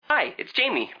Hi, it's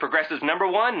Jamie, Progressive's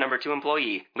 #1, #2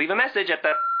 employee. Leave a message at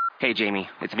the... Hey, Jamie,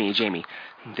 it's me, Jamie.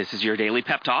 This is your daily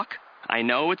pep talk. I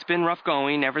know it's been rough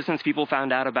going ever since people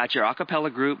found out about your a cappella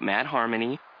group, Mad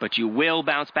Harmony, but you will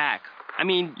bounce back. I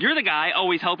mean, you're the guy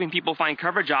always helping people find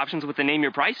coverage options with the Name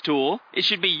Your Price tool. It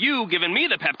should be you giving me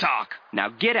the pep talk. Now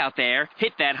get out there,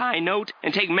 hit that high note,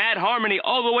 and take Mad Harmony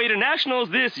all the way to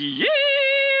nationals this year!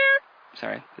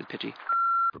 Sorry, it's pitchy.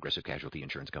 Progressive Casualty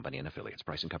Insurance Company and Affiliates.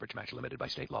 Price and coverage match limited by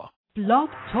state law. Blog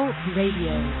Talk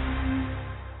Radio.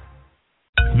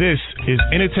 This is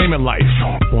Entertainment Life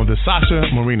on the Sasha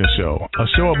Marina Show, a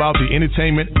show about the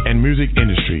entertainment and music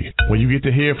industry, where you get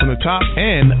to hear from the top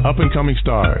and up-and-coming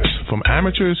stars, from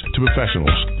amateurs to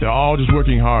professionals. They're all just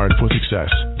working hard for success.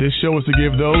 This show is to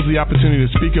give those the opportunity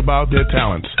to speak about their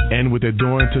talents and what they're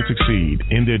doing to succeed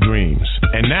in their dreams.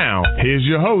 And now, here's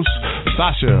your host,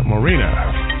 Sasha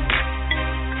Marina.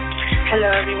 Hello,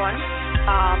 everyone.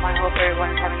 I hope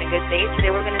everyone's having a good day.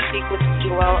 Today we're going to speak with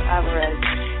Joel Alvarez.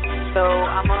 So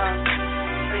I'm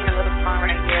putting a little song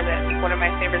right here that's one of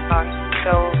my favorite songs.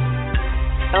 So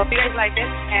I hope you guys like it.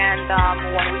 And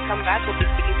when we come back, we'll be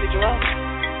speaking to Joel.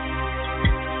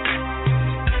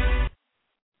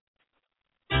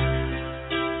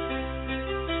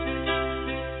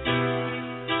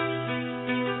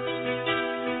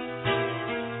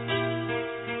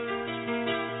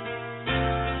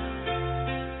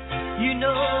 You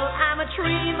know I'm a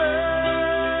dreamer,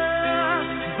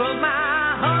 but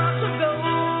my heart's of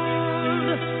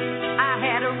gold. I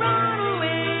had to run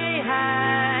away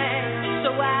high,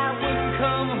 so I wouldn't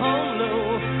come home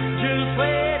low. Just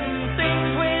when things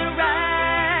went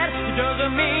right, it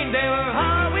doesn't mean they were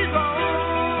always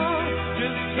wrong.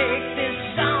 Just take this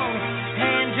song,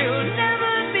 and you'll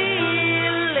never be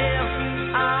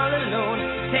left all alone.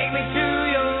 Take me to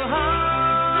your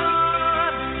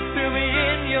heart, fill me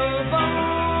in your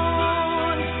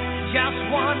bones. Just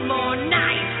one more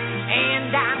night,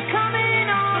 and I'm coming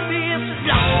on this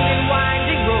long and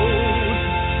winding road.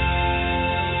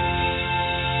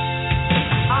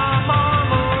 I'm on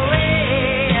my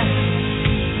way.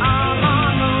 I'm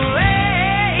on my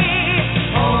way.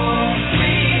 Home,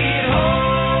 sweet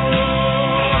home.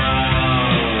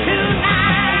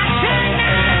 Tonight,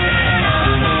 I'm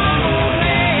on my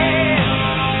way.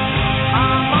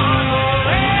 I'm on my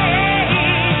way.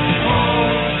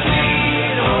 Home,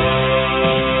 sweet home.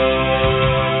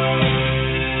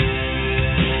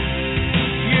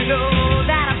 You know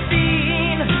that I've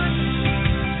seen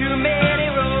too many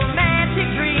romantic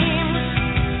dreams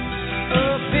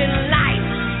up in light,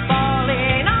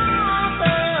 falling off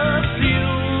a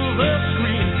silver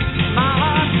screen. My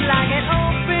heart's like an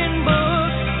open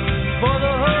book for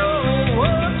the whole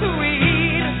world to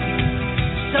read.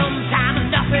 Sometimes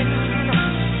nothing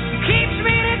keeps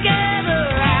me together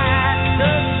at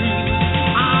the seams.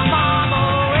 I'm on my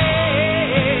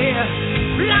way,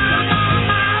 long on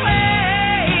my way,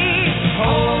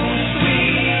 home,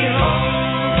 sweet home.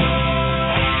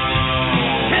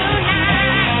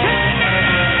 Tonight,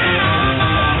 I'm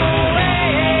on my way.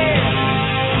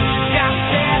 Just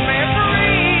set me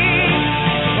free,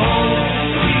 home,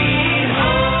 sweet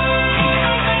home.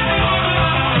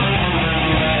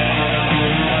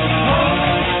 Home,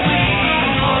 sweet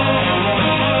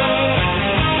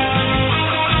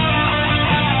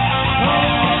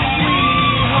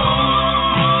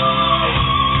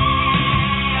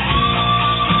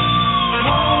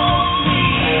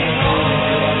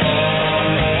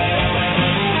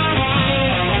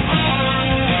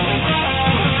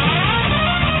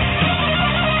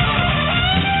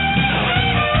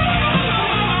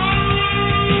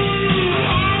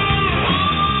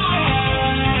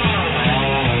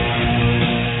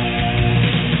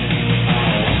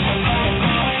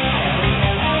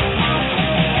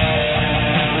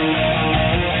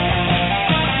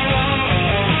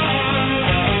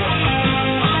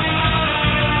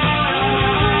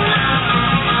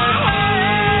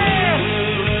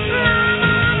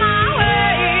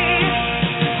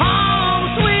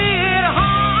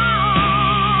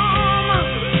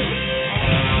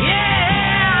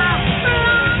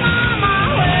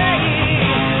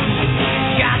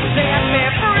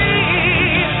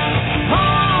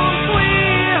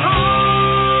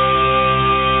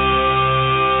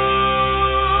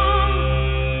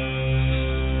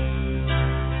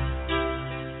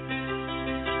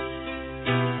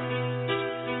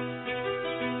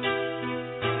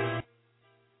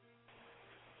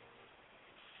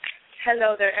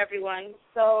Hello there, everyone.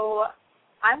 So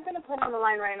I'm going to put on the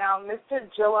line right now Mr.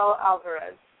 Joel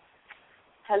Alvarez.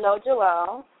 Hello,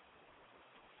 Joel.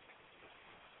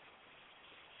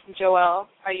 Joel,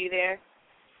 are you there?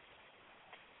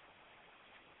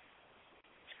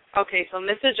 Okay, so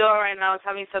Mr. Joel right now is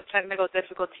having some technical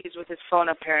difficulties with his phone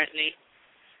apparently.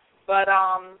 But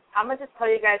I'm going to just tell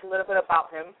you guys a little bit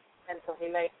about him until he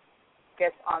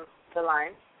gets on the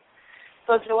line.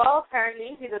 So Joel,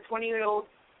 apparently, he's a 20-year-old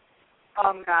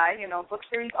guy, book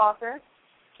series author.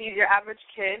 He's your average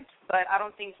kid, but I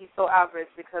don't think he's so average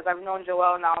because I've known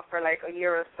Joel now for like a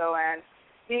year or so, and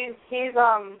he's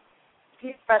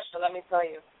special, let me tell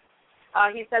you.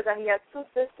 He says that he has 2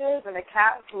 sisters and a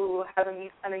cat who has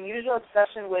an unusual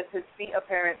obsession with his feet,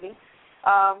 apparently.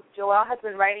 Joel has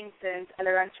been writing since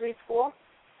elementary school,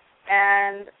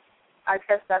 and I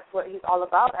guess that's what he's all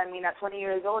about. I mean, at 20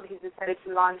 years old, he's decided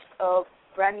to launch a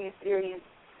brand new series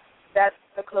that's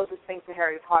the closest thing to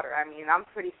Harry Potter. I mean, I'm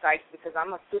pretty psyched because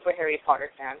I'm a super Harry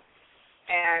Potter fan.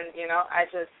 And,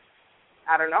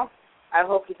 I don't know. I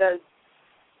hope he does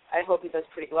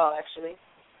pretty well, actually.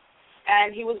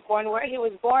 And he was born where? He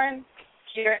was born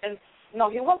here no,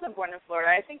 he wasn't born in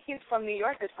Florida. I think he's from New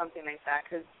York or something like that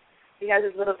because he has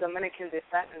his little Dominican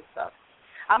descent and stuff.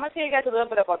 I'm going to tell you guys a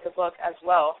little bit about the book as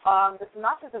well. The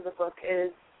synopsis of the book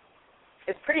is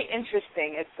pretty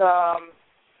interesting. It's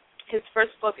his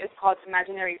first book is called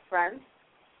Imaginary Friends.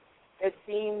 It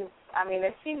seems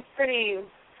pretty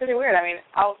weird. I mean,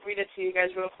 I'll read it to you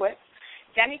guys real quick.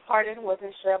 Danny Pardon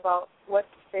wasn't sure about what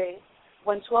to say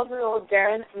when 12-year-old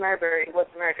Darren Marbury was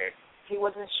murdered. He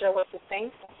wasn't sure what to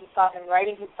think. He saw him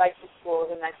riding his bike to school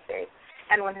the next day,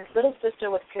 and when his little sister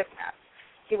was kidnapped.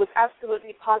 He was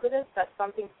absolutely positive that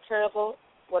something terrible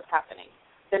was happening.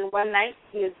 Then one night,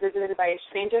 he is visited by a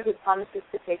stranger who promises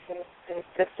to take him and his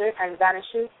sister and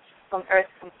vanishes from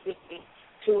Earth completely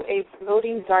to a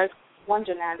floating dark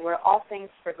wonderland where all things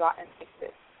forgotten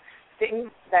exist,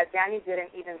 things that Danny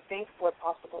didn't even think were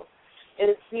possible. It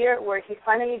is here where he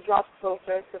finally draws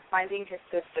closer to finding his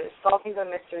sister, solving the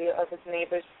mystery of his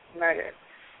neighbor's murder,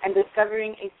 and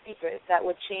discovering a secret that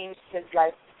would change his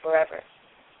life forever.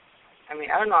 I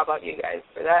mean, I don't know about you guys,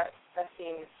 but that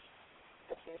seems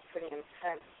pretty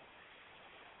intense.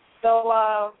 So,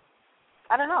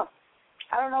 I don't know.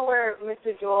 I don't know where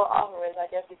Mr. Joel Alvarez,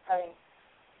 I guess he's having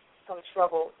some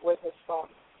trouble with his phone.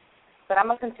 But I'm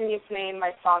going to continue playing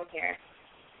my song here,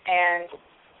 and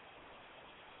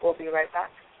we'll be right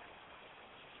back.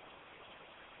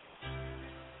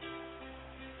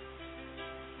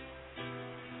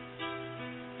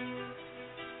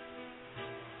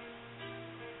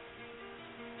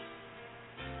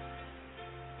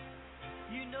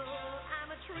 You know I'm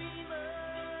a dreamer,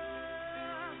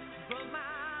 but my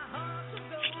heart's a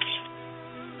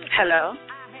gold. Hello.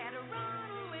 I had a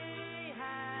runaway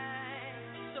high,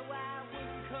 so I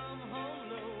wouldn't come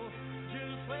home low.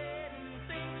 Just when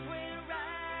things went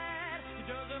right, it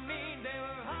doesn't mean they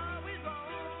were always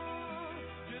wrong.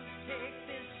 Just take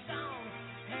this song,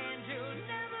 and you'll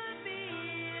never be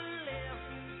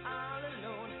left all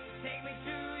alone. Take me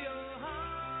to your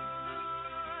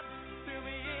heart, fill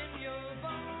me in your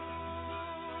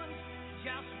bones.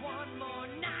 Just one more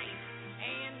night,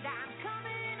 and I'm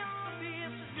coming off this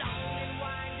long and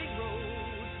winding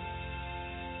road.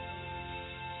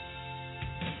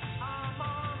 I'm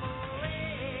on the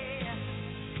way,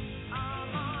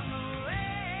 I'm on the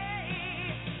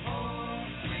way, home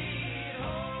sweet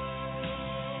home.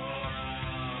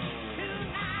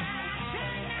 Tonight,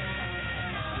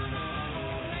 I'm on the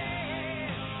way,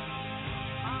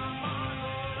 I'm on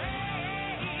the way,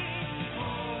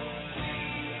 home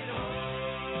sweet home.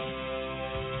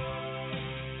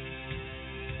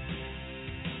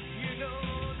 You know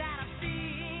that I've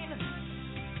seen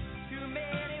too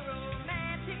many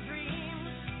romantic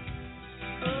dreams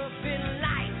up in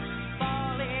lights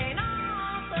falling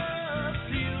off a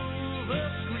silver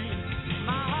screen.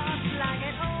 My heart's like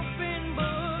an open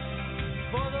book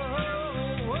for the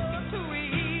whole world to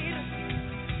read.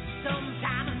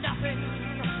 Sometimes nothing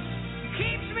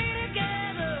keeps me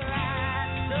together at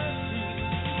the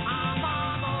seams. I'm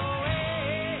on my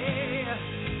way,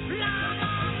 I'm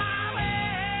on my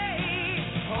way,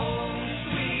 home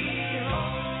sweet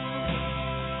home.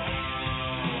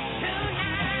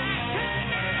 Tonight,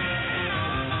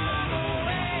 I'm on the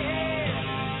way,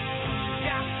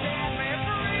 just set me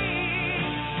free,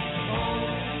 home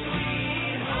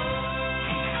sweet home.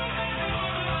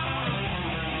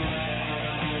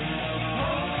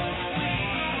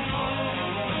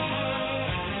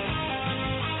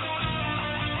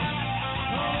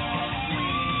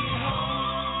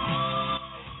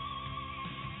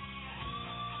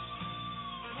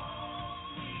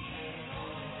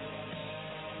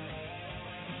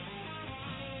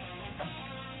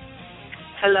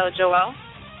 Hello, Joel.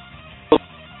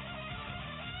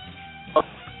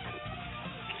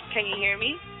 Can you hear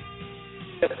me?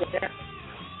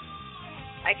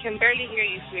 I I can barely hear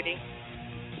you, sweetie.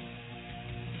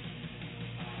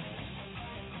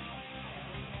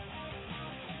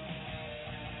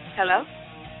 Hello?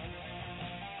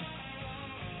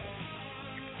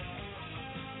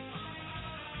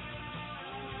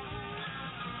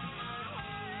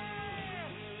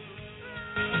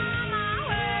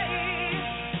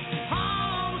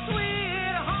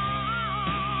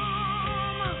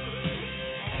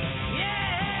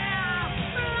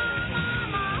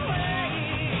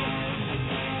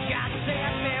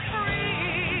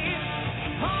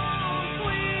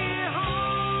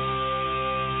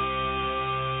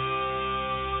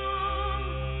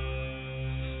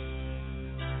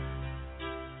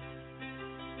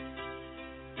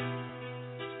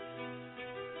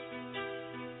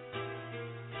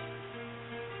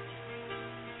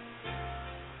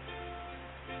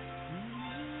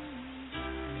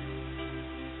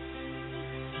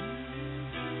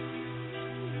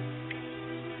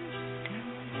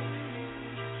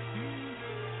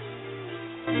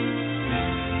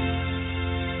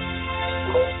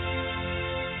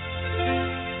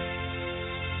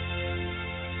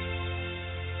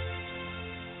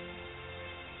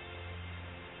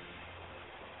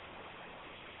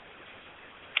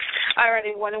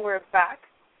 Alrighty, when we're back,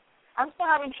 I'm still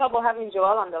having trouble having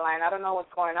Joelle on the line. I don't know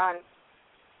what's going on.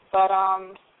 But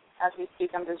as we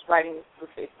speak, I'm just writing through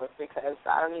Facebook because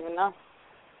I don't even know.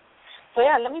 So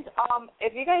yeah, let me.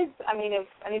 If you guys, if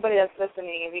anybody that's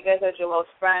listening, if you guys are Joelle's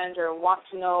friend or want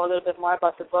to know a little bit more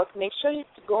about the book, make sure you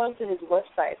go into his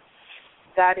website.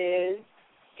 That is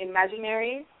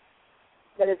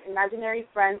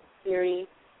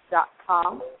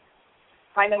imaginaryfriendseries.com.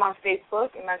 Find them on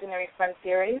Facebook, Imaginary Friend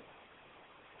Series,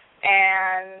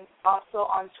 and also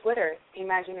on Twitter,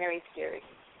 Imaginary Series.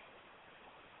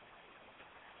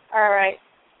 All right.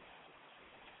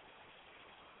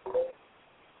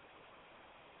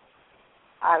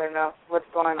 I don't know what's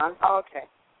going on. Oh, okay.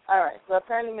 All right. So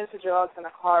apparently Mr. Joel is going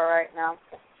to call right now.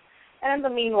 And in the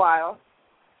meanwhile,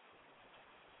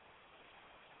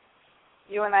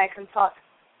 you and I can talk.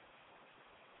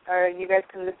 Or you guys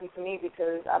can listen to me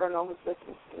because I don't know who's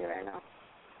listening to me right now.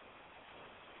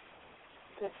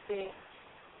 Let's see.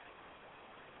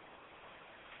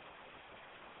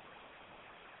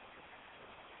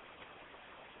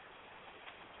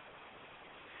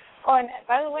 Oh, and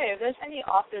by the way, if there's any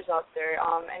authors out there,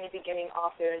 any beginning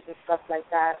authors and stuff like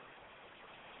that,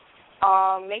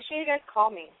 make sure you guys call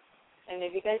me. And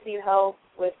if you guys need help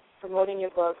with promoting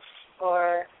your books,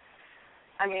 or,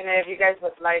 if you guys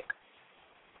would like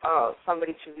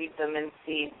somebody to read them and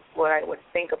see what I would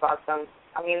think about them,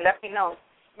 let me know.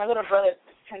 My little brother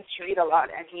tends to read a lot,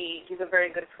 and he's a very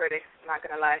good critic, not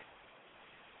going to lie.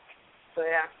 So,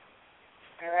 yeah.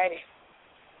 All righty.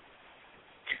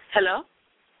 Hello?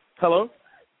 Hello?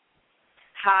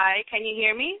 Hi, can you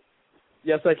hear me?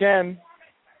 Yes, I can.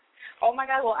 Oh, my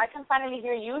God, well, I can finally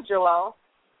hear you, Joelle.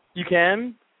 You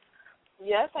can?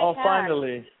 Yes, I can. Oh,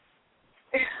 finally.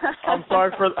 I'm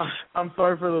sorry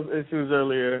for those issues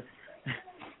earlier.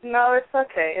 No, it's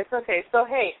okay. It's okay. So,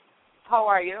 hey, how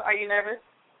are you? Are you nervous?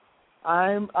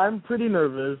 I'm pretty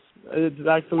nervous. It's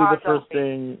actually the first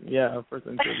thing. Yeah, first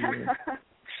interview.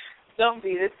 Don't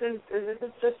be. This is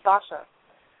just Sasha.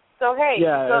 So, hey,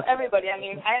 so everybody,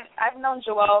 I've known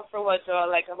Joelle for what,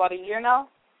 Joelle, like about a year now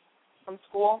from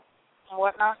school and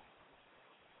whatnot?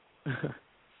 that's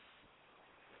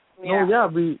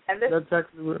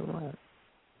actually where I'm at.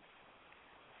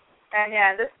 And,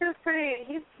 yeah, this is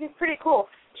he's pretty cool.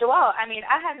 Joelle,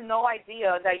 I had no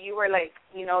idea that you were,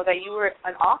 that you were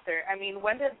an author.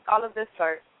 When did all of this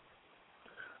start?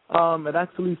 It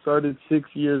actually started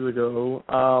 6 years ago.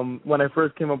 When I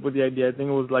first came up with the idea, I think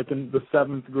it was like in the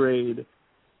 7th grade.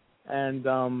 And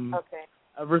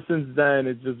ever since then,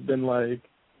 it's just been like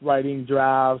writing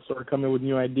drafts or coming with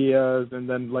new ideas and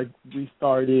then like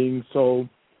restarting. So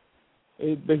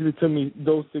it basically took me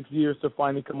those 6 years to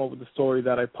finally come up with the story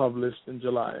that I published in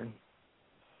July.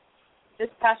 This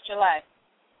past July?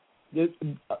 This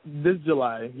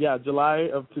July. Yeah, July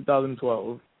of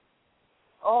 2012.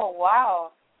 Oh,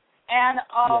 wow. And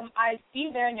I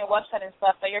see there in your website and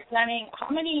stuff that you're planning, how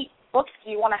many books do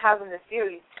you want to have in this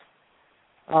series?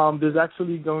 There's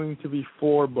actually going to be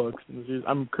 4 books.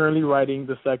 I'm currently writing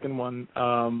the second one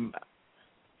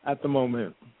at the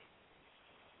moment.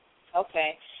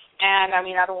 Okay. And I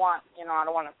don't want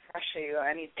to pressure you or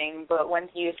anything, but when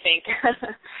do you think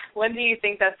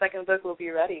that second book will be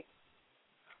ready?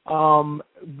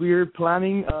 We're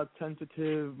planning a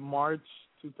tentative March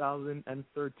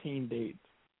 2013 date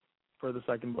for the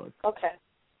second book. Okay.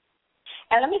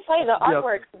 And let me tell you, the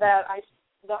artwork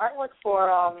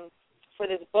for for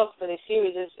this book, for this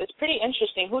series, is pretty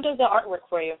interesting. Who does the artwork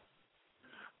for you?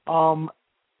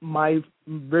 My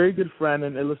very good friend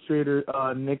and illustrator,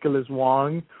 Nicholas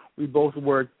Wong. We both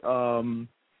worked a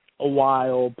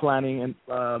while planning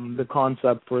the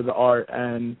concept for the art,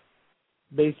 and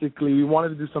basically we wanted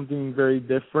to do something very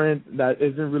different that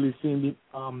isn't really seen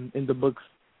in the books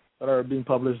that are being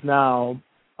published now.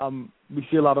 We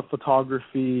see a lot of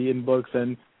photography in books,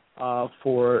 and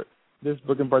for this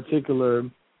book in particular,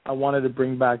 I wanted to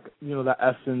bring back, the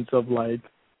essence of like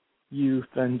youth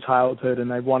and childhood,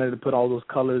 and I wanted to put all those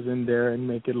colors in there and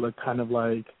make it look kind of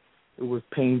like it was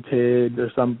painted or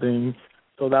something.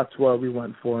 So that's what we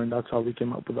went for, and that's how we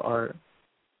came up with the art.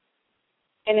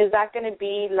 And is that going to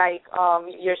be like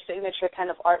your signature kind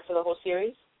of art for the whole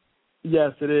series?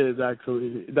 Yes, it is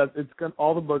actually.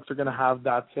 All the books are going to have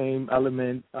that same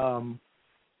element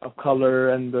of color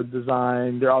and the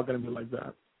design. They're all going to be like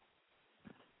that.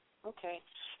 Okay.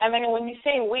 And then when you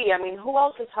say we, I mean, who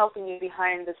else is helping you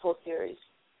behind this whole series?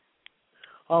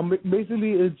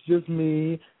 Basically, it's just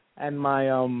me and my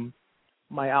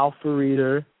my alpha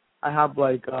reader. I have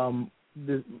my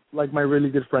really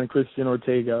good friend Christian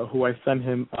Ortega, who I send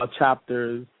him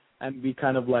chapters, and we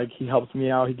kind of he helps me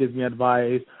out. He gives me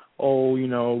advice. Oh,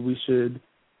 we should.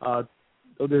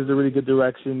 There's a really good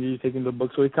direction you're taking the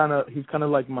book. So he's kind of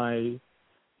like my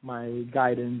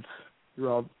guidance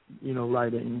throughout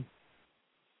writing.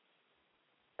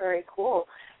 Very cool.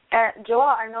 And Joel,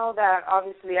 I know that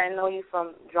obviously I know you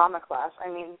from drama class. I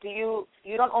mean, you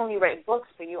don't only write books,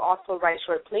 but you also write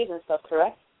short plays and stuff,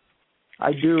 correct?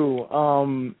 I do.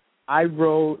 I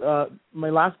wrote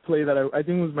my last play that I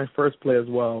think was my first play as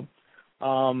well.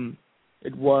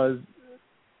 It was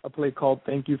a play called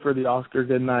Thank You for the Oscar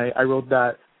Good Night. I wrote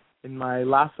that in my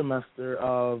last semester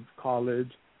of college,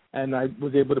 and I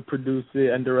was able to produce it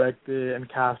and direct it and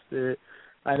cast it.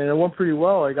 And it went pretty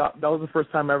well. That was the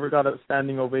first time I ever got a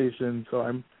standing ovation,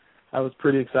 so I was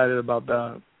pretty excited about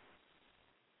that.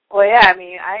 Well, yeah, I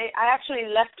mean, I actually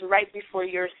left right before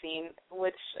your scene,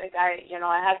 which I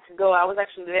had to go. I was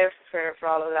actually there for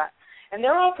all of that, and they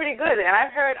were all pretty good. And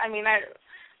I've heard,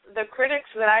 the critics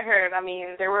that I heard,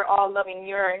 they were all loving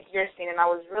your scene, and I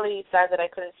was really sad that I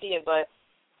couldn't see it, but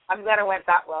I'm glad it went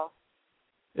that well.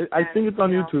 I think it's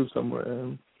on YouTube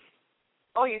somewhere.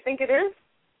 Oh, you think it is?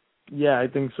 Yeah, I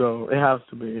think so. It has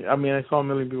to be. I saw a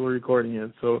million people recording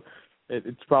it, so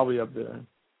it's probably up there.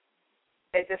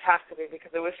 It just has to be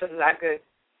because it was just that good.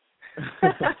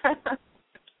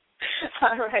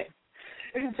 All right.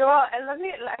 Joel, and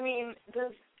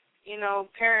does,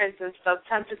 parents and stuff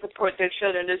tend to support their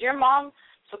children. Does your mom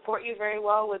support you very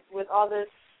well with all this?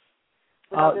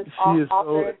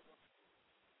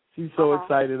 She's so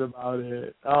excited about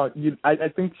it. I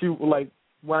think she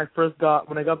when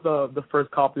I got the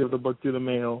first copy of the book through the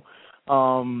mail,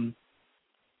 I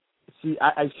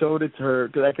showed it to her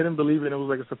because I couldn't believe it. And it was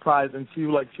like a surprise, and she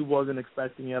wasn't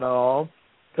expecting it at all.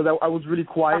 Because I was really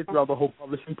quiet throughout the whole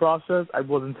publishing process. I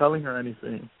wasn't telling her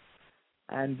anything.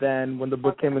 And then when the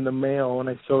book came in the mail and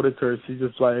I showed it to her, she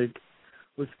just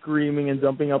was screaming and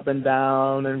jumping up and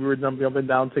down, and we were jumping up and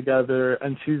down together.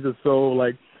 And she's just so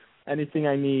anything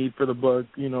I need for the book,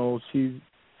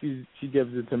 she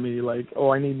gives it to me.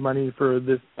 I need money for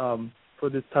this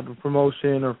type of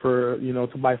promotion, or for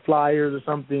to buy flyers or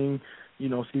something.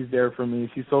 She's there for me.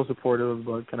 She's so supportive of the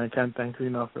book, and I can't thank her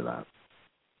enough for that.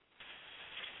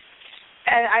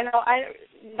 And I know,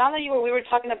 now that we were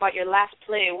talking about your last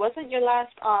play, wasn't your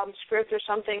last script or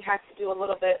something had to do a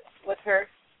little bit with her?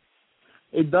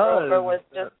 It does. Or was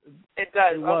just, it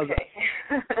does. It was. Okay.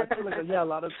 I feel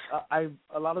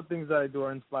a lot of things that I do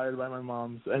are inspired by my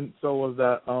mom's, and so was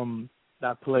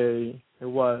that play. It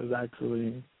was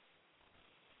actually.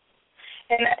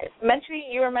 And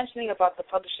you were mentioning about the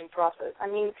publishing process.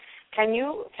 Can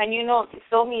you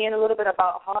fill me in a little bit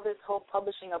about how this whole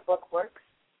publishing a book works?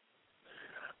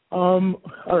 All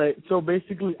right. So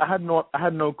basically, I had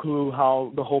no clue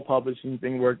how the whole publishing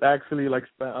thing worked. I actually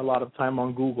spent a lot of time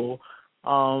on Google.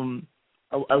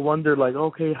 I wondered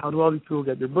okay, how do all these people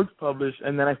get their books published?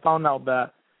 And then I found out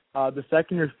that the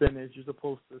second you're finished, you're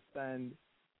supposed to send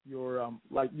your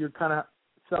you're kind of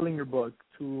selling your book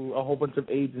to a whole bunch of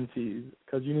agencies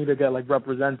because you need to get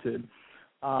represented.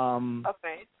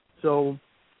 Okay. So,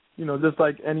 just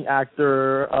like any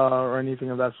actor or anything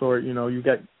of that sort, you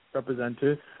get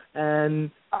represented.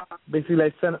 And basically,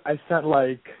 I sent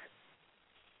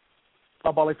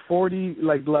about 40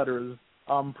 letters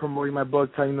promoting my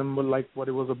book, telling them what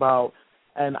it was about,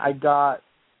 and I got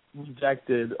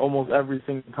rejected almost every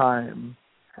single time.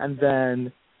 And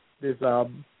then this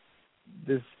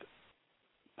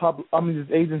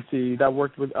agency that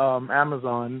worked with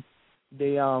Amazon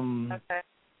they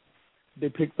they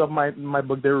picked up my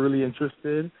book. They were really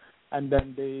interested, and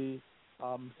then they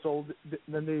sold.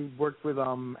 Then they worked with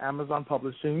Amazon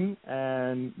Publishing,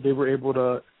 and they were able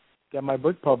to get my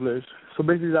book published. So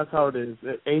basically, that's how it is.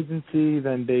 The agency,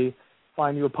 then they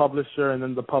find you a publisher, and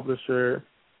then the publisher,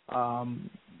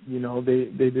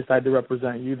 they decide to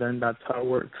represent you. Then that's how it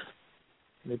works.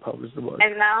 They publish the book.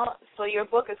 And now, so your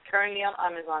book is currently on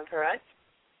Amazon, correct?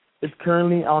 It's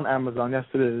currently on Amazon. Yes,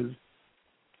 it is.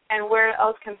 And where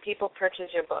else can people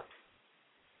purchase your book?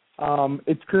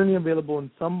 It's currently available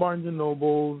in some Barnes and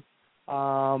Nobles.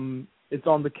 It's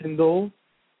on the Kindle,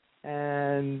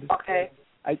 and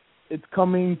it's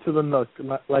coming to the Nook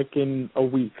like in a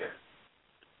week.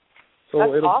 So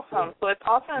that's awesome. So it's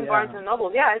also in Barnes and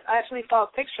Nobles. Yeah, I actually saw a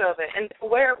picture of it. And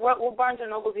what Barnes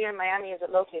and Nobles here in Miami is it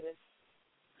located?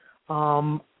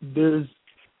 There's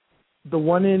the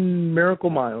one in Miracle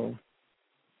Mile.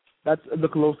 That's the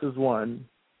closest one.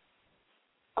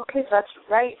 Okay, so that's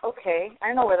right. Okay,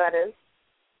 I know where that is.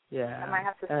 Yeah. I might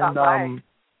have to stop by.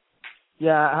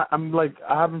 Yeah,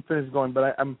 I haven't finished going,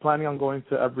 but I'm planning on going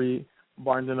to every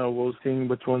Barnes and Noble, seeing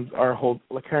which ones are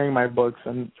carrying my books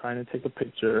and trying to take a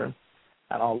picture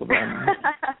at all of them.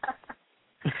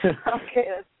 Okay,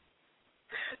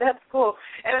 that's cool.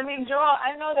 And I mean, Joel,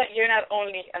 I know that you're not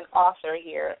only an author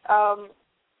here.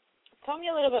 Tell me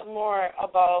a little bit more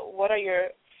about what are your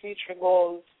future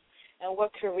goals and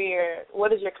what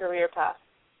is your career path?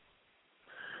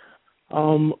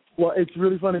 Well, it's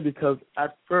really funny because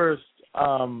at first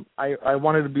I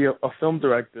wanted to be a film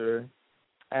director,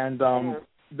 and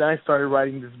then I started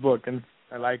writing this book, and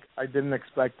I didn't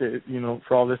expect it,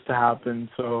 for all this to happen.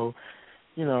 So,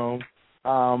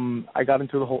 I got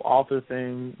into the whole author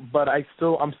thing, but I'm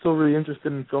still really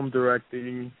interested in film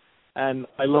directing, and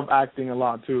I love acting a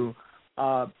lot too.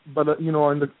 But in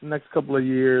the next couple of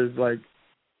years,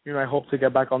 I hope to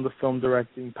get back on the film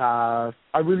directing path.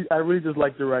 I really just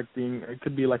like directing. It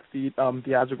could be like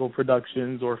theatrical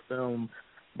productions or film,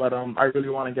 but I really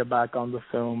want to get back on the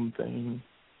film thing.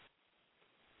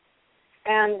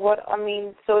 And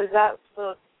so is that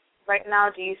so? Right now,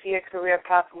 do you see a career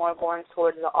path more going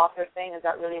towards the author thing? Is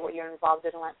that really what you're involved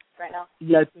in right now?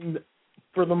 Yeah, I think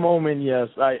for the moment, yes.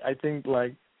 I think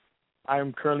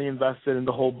I'm currently invested in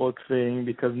the whole book thing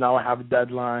because now I have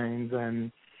deadlines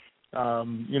and. I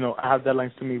have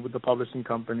deadlines to meet with the publishing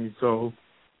company, so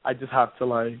I just have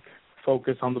to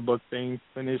focus on the book thing,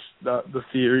 finish the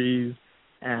series,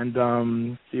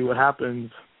 and see what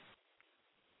happens.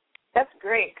 That's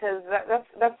great because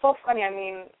that's so funny. I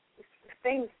mean,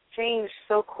 things change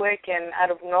so quick and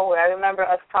out of nowhere. I remember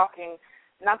us talking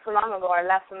not so long ago, our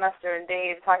last semester in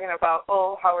Dave, talking about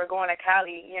how we're going to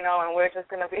Cali, and we're just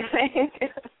going to be saying.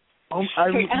 I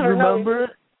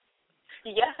remember.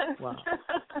 Yes. Wow.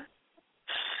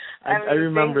 I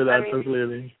remember that so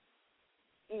clearly.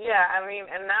 Yeah,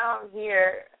 and now I'm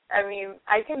here.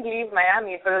 I can leave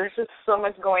Miami, but there's just so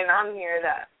much going on here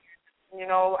that,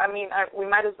 we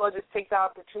might as well just take the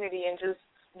opportunity and just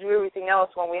do everything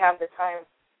else when we have the time,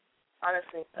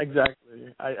 honestly.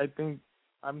 Exactly.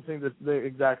 I'm thinking the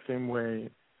exact same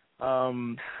way.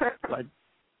 I'm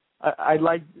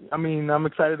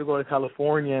excited to go to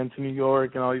California and to New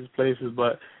York and all these places,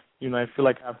 but I feel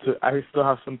like I still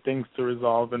have some things to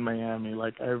resolve in Miami.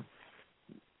 I've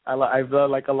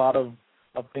let a lot of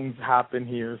things happen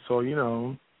here, so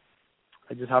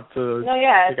I just have to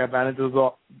take advantage of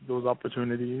those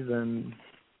opportunities and.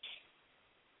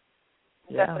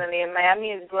 Yeah. Definitely, and Miami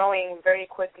is growing very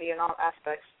quickly in all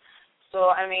aspects.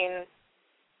 So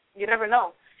you never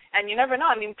know, and you never know.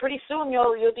 Pretty soon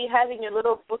you'll be having your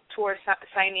little book tour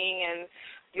signing, and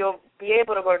you'll be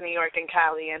able to go to New York and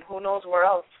Cali, and who knows where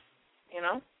else.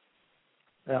 Yeah,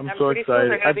 I'm so excited. Pretty soon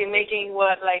they're gonna be making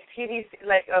TV,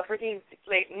 a freaking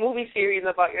movie series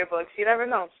about your books. You never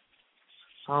know.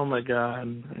 Oh my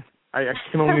God, I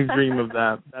can only dream of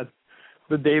that. That's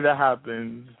the day that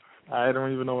happens. I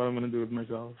don't even know what I'm gonna do with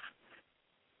myself.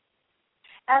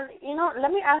 And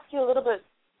let me ask you a little bit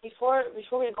before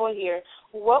we go here.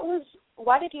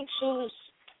 Why did you choose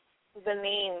the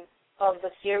name of the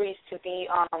series to be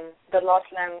the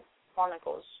Lost Land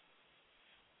Chronicles?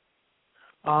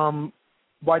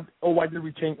 Why did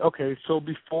we change? Okay, so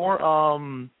before,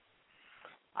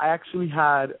 I actually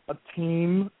had a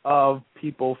team of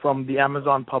people from the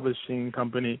Amazon Publishing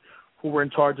Company who were in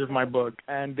charge of my book,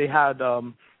 and they had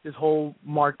this whole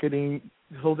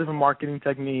different marketing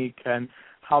technique and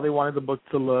how they wanted the book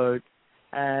to look,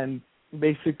 and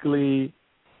basically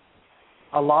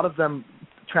a lot of them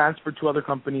transferred to other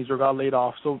companies or got laid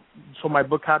off, so my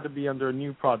book had to be under a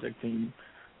new project team.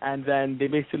 and then they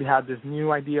basically had this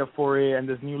new idea for it and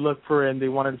this new look for it, and they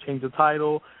wanted to change the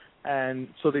title, and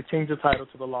so they changed the title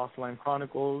to The Lost Line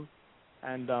Chronicles,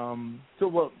 and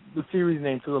the series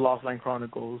name to The Lost Line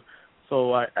Chronicles.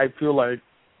 So I feel like,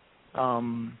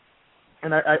 and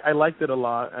I liked it a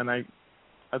lot, and I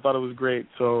thought it was great,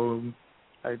 so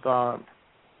I thought,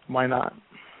 why not?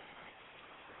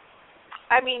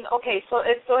 I mean, okay, so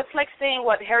it's like saying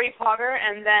what Harry Potter,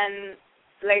 and then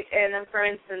for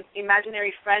instance,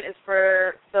 Imaginary Friend is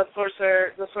for the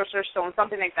Sorcerer's Stone,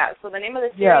 something like that. So the name of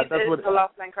the series is The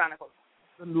Lost Line Chronicles.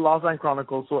 The Lost Line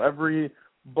Chronicles. So every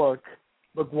book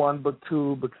 1, book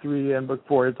 2, book 3, and book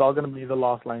 4, it's all going to be The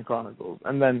Lost Line Chronicles,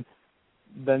 and then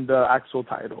the actual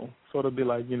title. So it'll be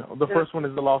like, the first one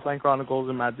is The Lost Line Chronicles,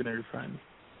 Imaginary Friend.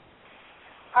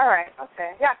 All right,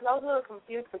 okay. Yeah, because I was a little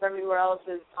confused because everywhere else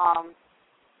is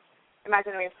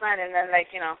Imaginary Friend, and then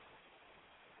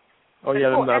Oh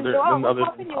yeah, cool. And Joel, we're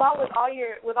helping you out with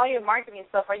all your marketing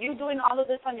stuff. Are you doing all of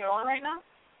this on your own right now?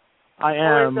 I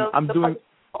am. I'm doing.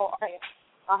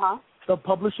 The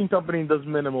publishing company does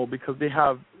minimal because they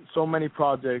have so many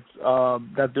projects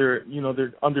that they're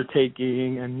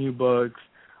undertaking and new books.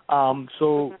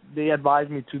 So they advise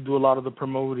me to do a lot of the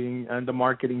promoting and the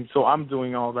marketing. So I'm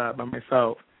doing all that by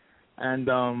myself. And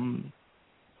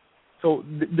so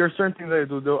there are certain things that they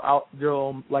do.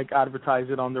 They'll like advertise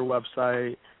it on their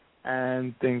website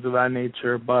and things of that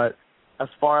nature. But as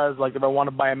far as like if I want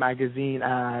to buy a magazine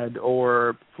ad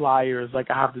or flyers, like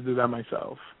I have to do that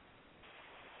myself.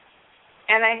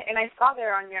 And I saw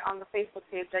there on the Facebook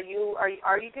page that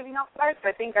are you giving out flyers?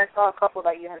 I think I saw a couple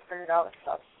that you had printed out and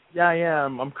stuff. Yeah, I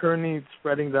am. I'm currently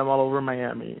spreading them all over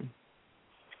Miami.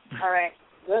 All right,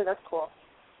 good. That's cool.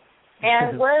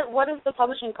 And what is the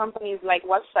publishing company's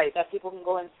website that people can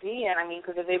go and see? And I mean,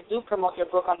 because if they do promote your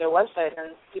book on their website,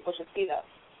 then people should see that.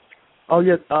 Oh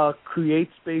yes,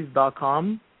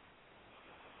 createspace.com.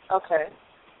 Okay.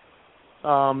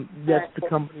 That's the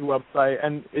company website,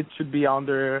 and it should be on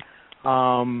there.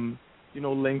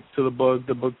 Links to the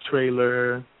book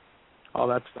trailer, all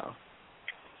that stuff.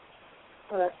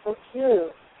 Oh, that's so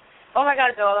cute. Oh my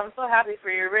God, Joel, I'm so happy for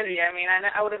you, really. I mean,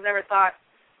 I would have never thought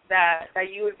that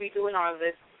you would be doing all of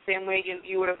this. Same way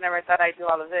you would have never thought I'd do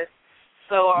all of this.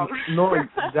 So No,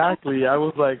 exactly. I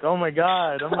was like, oh my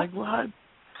God. I'm like, what?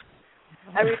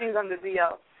 Everything's on the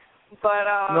DL. But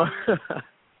no.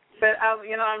 but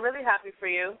I'm really happy for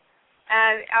you.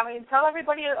 And I mean, tell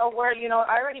everybody where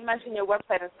I already mentioned your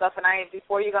website and stuff. And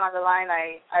before you got on the line,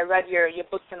 I read your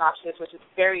book synopsis, which is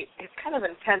it's kind of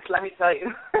intense. Let me tell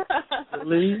you.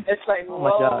 Really? It's like, oh whoa,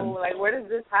 my God. like where does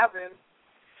this happen?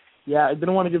 Yeah, I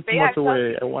didn't want to give too much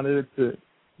away. I wanted it to,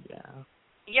 yeah.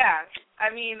 Yeah, I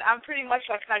mean, I'm pretty much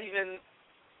not even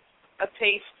a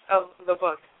taste of the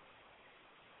book.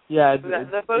 Yeah,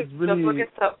 the book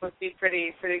itself would be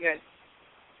pretty good.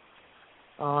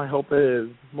 Oh, I hope it is.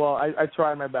 Well, I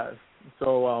try my best,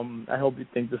 so I hope you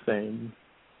think the same.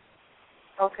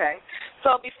 Okay.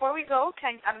 So before we go,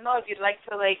 I don't know if you'd like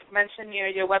to mention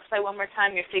your website one more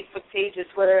time, your Facebook page, your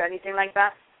Twitter, anything like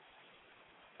that.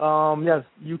 Yes,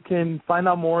 you can find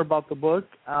out more about the book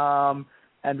and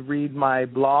read my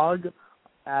blog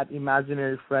at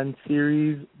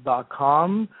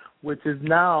imaginaryfriendseries.com, which is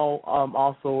now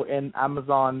also an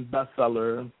Amazon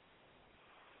bestseller.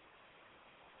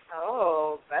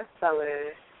 Oh,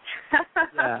 bestseller.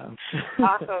 Yeah.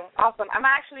 Awesome. I'm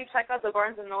actually check out the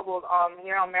Barnes & Noble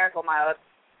here on Miracle Mile.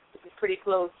 It's pretty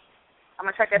close. I'm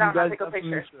going to check it out and take a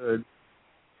picture. Should.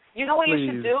 You know what Please.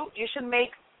 You should do? You should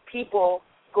make people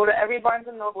go to every Barnes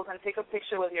 & Noble and take a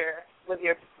picture with your books.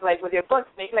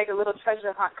 Make a little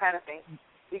treasure hunt kind of thing.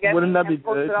 You get Wouldn't that be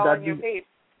post good? It all on your page.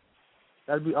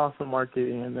 That'd be awesome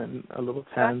marketing, and then a little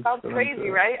tent. That sounds crazy,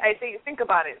 right? I think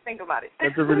about it.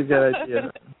 That's a really good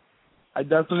idea. I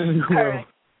definitely will. All right.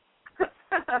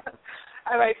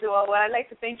 All right, Joel. Well, I'd like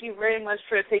to thank you very much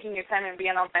for taking your time and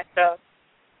being on my show.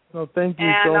 No, thank you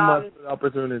so much for the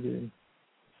opportunity.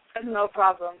 No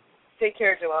problem. Take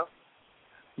care, Joel.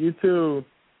 You too.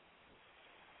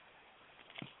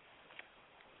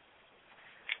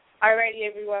 Alrighty,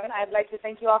 everyone. I'd like to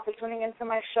thank you all for tuning into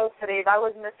my show today. That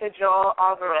was Mr. Joel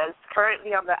Alvarez,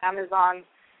 currently on the Amazon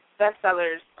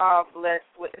bestsellers list.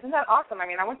 Isn't that awesome? I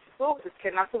mean, I went to school with this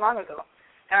kid not too long ago,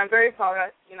 and I'm very proud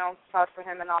for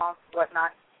him and all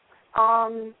whatnot.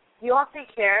 You all take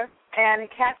care, and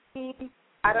Kathy,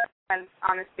 I don't know,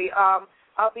 honestly. I'll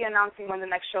be announcing when the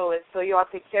next show is. So you all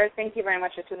take care. Thank you very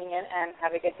much for tuning in, and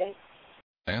have a good day.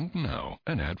 And now,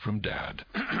 an ad from Dad.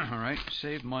 All right,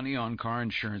 save money on car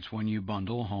insurance when you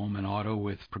bundle home and auto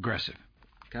with Progressive.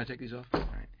 Can I take these off? All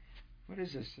right. What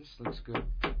is this? This looks good.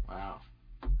 Wow.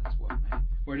 That's what, man.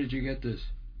 Where did you get this?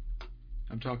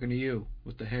 I'm talking to you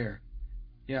with the hair.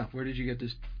 Yeah, where did you get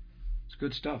this? It's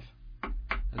good stuff.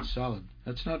 That's solid.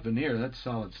 That's not veneer. That's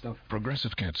solid stuff.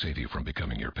 Progressive can't save you from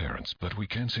becoming your parents, but we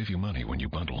can save you money when you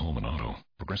bundle home and auto.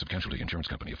 Progressive Casualty Insurance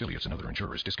Company, affiliates, and other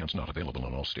insurers. Discounts not available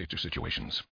in all states or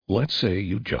situations. Let's say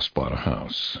you just bought a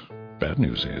house. Bad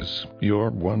news is, you're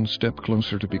one step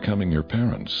closer to becoming your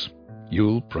parents.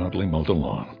 You'll proudly mow the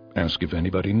lawn. Ask if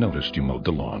anybody noticed you mowed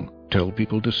the lawn. Tell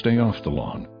people to stay off the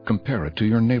lawn. Compare it to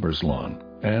your neighbor's lawn.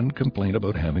 And complain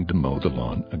about having to mow the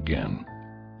lawn again.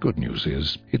 Good news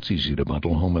is, it's easy to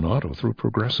bundle home and auto through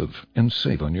Progressive and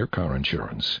save on your car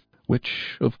insurance,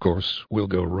 which, of course, will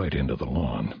go right into the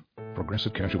lawn.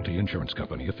 Progressive Casualty Insurance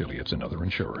Company, affiliates, and other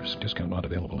insurers. Discount not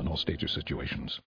available in all states or situations.